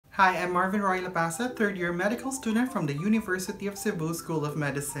Hi, I'm Marvin Roy Lapasa, third-year medical student from the University of Cebu School of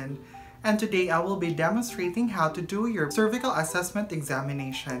Medicine. And today I will be demonstrating how to do your cervical assessment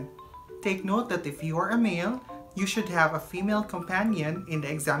examination. Take note that if you are a male, you should have a female companion in the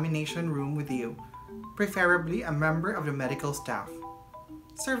examination room with you, preferably a member of the medical staff.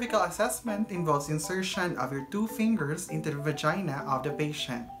 Cervical assessment involves insertion of your two fingers into the vagina of the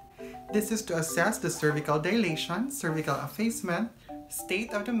patient. This is to assess the cervical dilation, cervical effacement,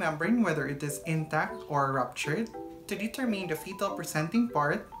 state of the membrane, whether it is intact or ruptured, to determine the fetal presenting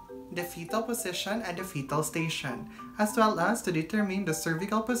part, the fetal position, and the fetal station, as well as to determine the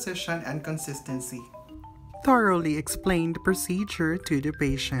cervical position and consistency. Thoroughly explain the procedure to the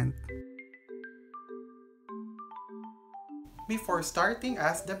patient. Before starting,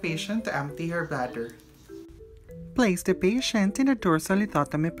 ask the patient to empty her bladder. Place the patient in a dorsal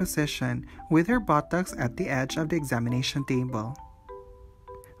lithotomy position with her buttocks at the edge of the examination table.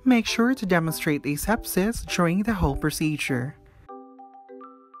 Make sure to demonstrate asepsis during the whole procedure.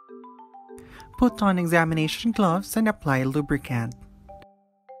 Put on examination gloves and apply lubricant.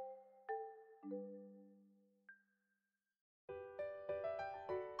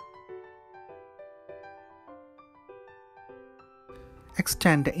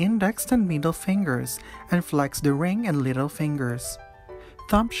 Extend the index and middle fingers and flex the ring and little fingers.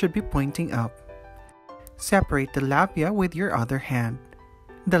 Thumb should be pointing up. Separate the labia with your other hand.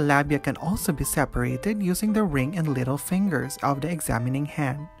 The labia can also be separated using the ring and little fingers of the examining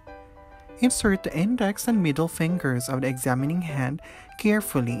hand. Insert the index and middle fingers of the examining hand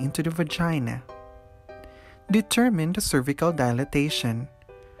carefully into the vagina. Determine the cervical dilatation.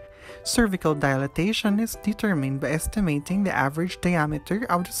 Cervical dilatation is determined by estimating the average diameter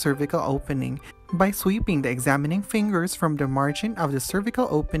of the cervical opening by sweeping the examining fingers from the margin of the cervical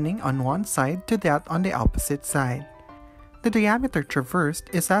opening on one side to that on the opposite side. The diameter traversed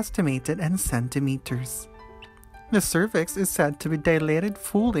is estimated in centimeters. The cervix is said to be dilated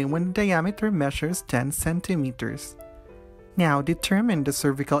fully when the diameter measures 10 centimeters. Now determine the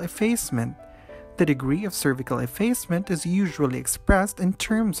cervical effacement. The degree of cervical effacement is usually expressed in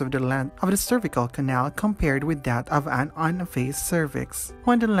terms of the length of the cervical canal compared with that of an uneffaced cervix.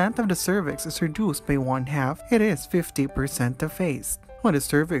 When the length of the cervix is reduced by 1/2, it is 50% effaced. When the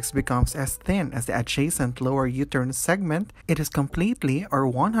cervix becomes as thin as the adjacent lower uterine segment, it is completely or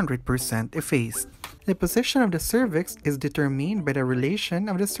 100% effaced. The position of the cervix is determined by the relation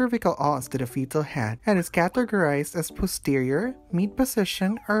of the cervical os to the fetal head and is categorized as posterior,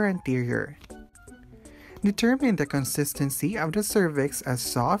 mid-position, or anterior. Determine the consistency of the cervix as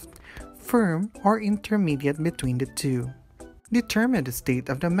soft, firm, or intermediate between the two. Determine the state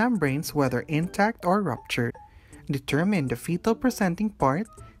of the membranes, whether intact or ruptured. Determine the fetal presenting part,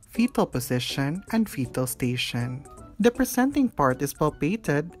 fetal position, and fetal station. The presenting part is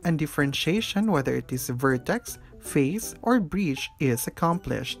palpated and differentiation, whether it is vertex, face, or breech, is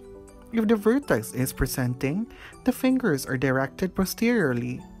accomplished. If the vertex is presenting, the fingers are directed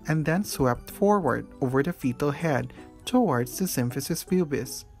posteriorly and then swept forward over the fetal head towards the symphysis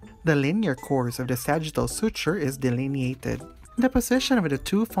pubis. The linear course of the sagittal suture is delineated. The position of the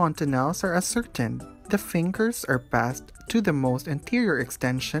two fontanelles are ascertained. The fingers are passed to the most anterior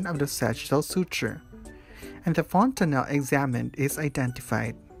extension of the sagittal suture, and the fontanelle examined is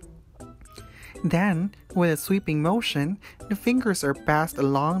identified. Then, with a sweeping motion, the fingers are passed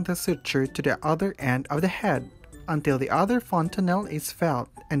along the suture to the other end of the head until the other fontanelle is felt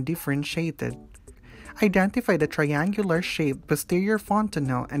and differentiated. Identify the triangular-shaped posterior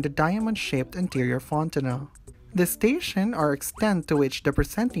fontanelle and the diamond-shaped anterior fontanelle. The station or extent to which the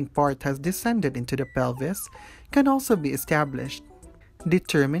presenting part has descended into the pelvis can also be established.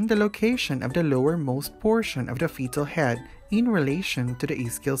 Determine the location of the lowermost portion of the fetal head in relation to the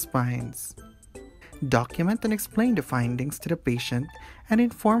ischial spines. Document and explain the findings to the patient and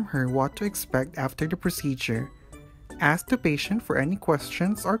inform her what to expect after the procedure. Ask the patient for any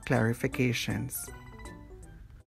questions or clarifications.